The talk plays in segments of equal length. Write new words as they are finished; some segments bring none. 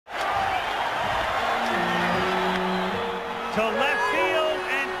to left field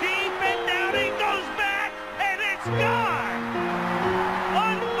and deep, and down he goes back, and it's gone.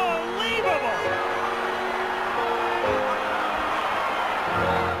 Unbelievable.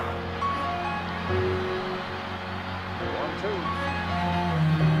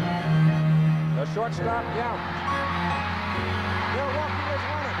 The shortstop, yeah. Milwaukee has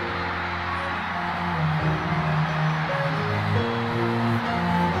won it.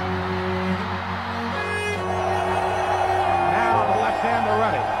 Now the left-hander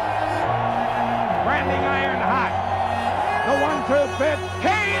ready. Branding iron hot. The 1-2 pitch.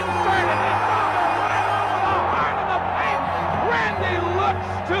 He inserted it. Right over the heart of the plate. Randy looks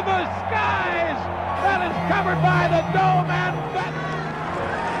to the skies. That is covered by the dome and that.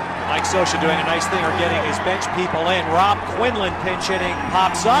 Mike Scioscia doing a nice thing, or getting his bench people in. Rob Quinlan pinch hitting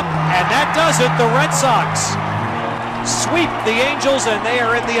pops up, and that does it. The Red Sox sweep the Angels, and they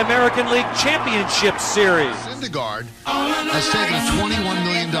are in the American League Championship Series. Syndergaard has taken a $21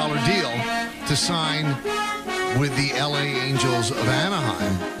 million deal to sign with the LA Angels of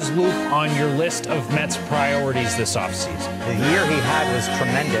Anaheim. Luke, on your list of Mets priorities this offseason? The year he had was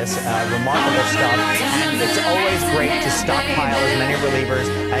tremendous, remarkable stuff, and it's always great to stockpile as many relievers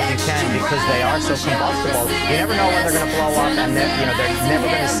as you can because they are so combustible. You never know when they're going to blow up, and they're never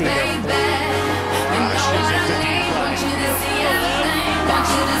going to see their.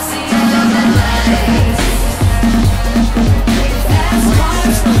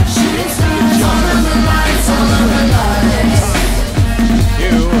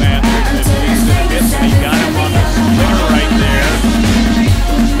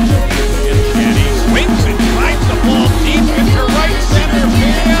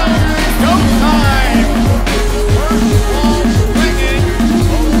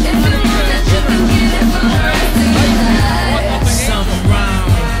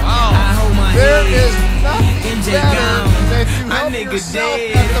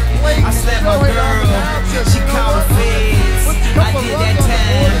 I slept my girl, she called the feds. I did that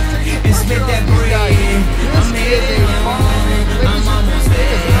time and spent that bread. I'm headed home, I'm almost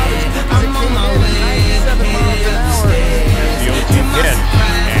there. I'm on my way, headed up the stairs. The 0-2 hit,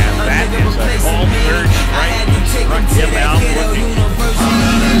 and that is a called third strike. Struck him out looking.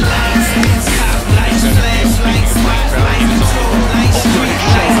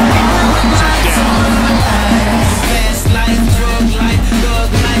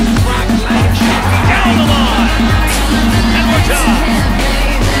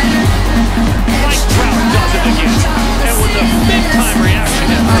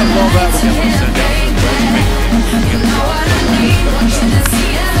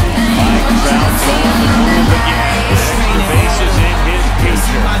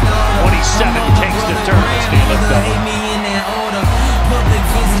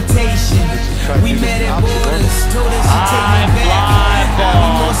 We met at Borders, told us to take me back. Fly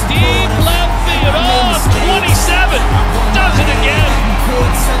ball, deep left field, oh, 27, does it again.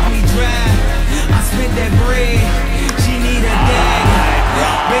 Court suck me dry, I spent that bread, she need a dagger.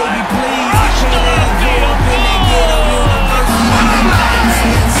 Baby, please, pull that door up in that ghetto university.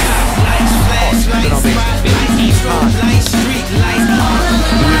 Lights, flashlights, spotlights, strobe lights, street lights.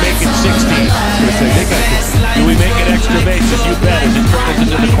 Do we make it 16? Do we make it extra bases? You bet. As it trickles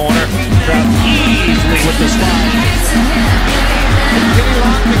into the corner, Trout easily with the slide. And Kenny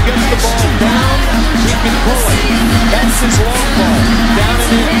Lockman gets the ball down. He can pull it. That's his long ball. Down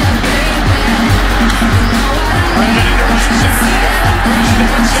and in. Ready to run center.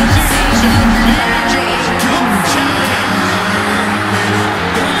 Touchdown says he has it. The Angels come champions.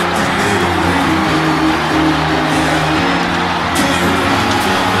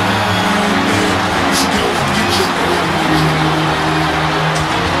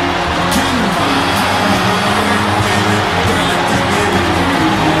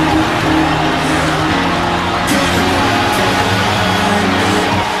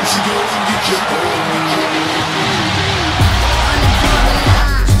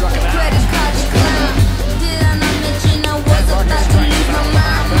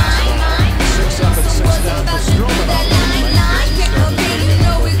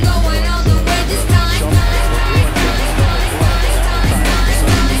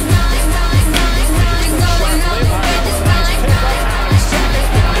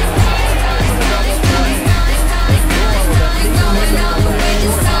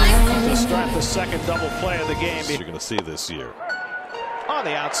 Second double play of the game. You're going to see this year. On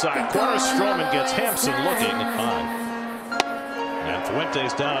the outside corner, Stroman gets Hampson looking high. And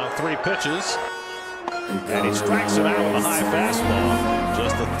Fuente's down on 3 pitches. And he strikes him out with a high fastball.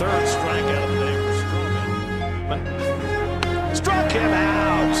 Just the 3rd strikeout of the day for Stroman. Struck him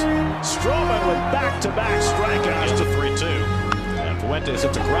out. Stroman with back-to-back strikeouts to 3-2. Fuentes,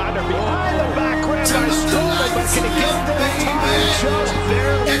 it's a grinder behind the back rim by Stroman, but can he get there in time? Just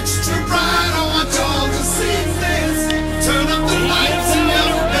barely. Extra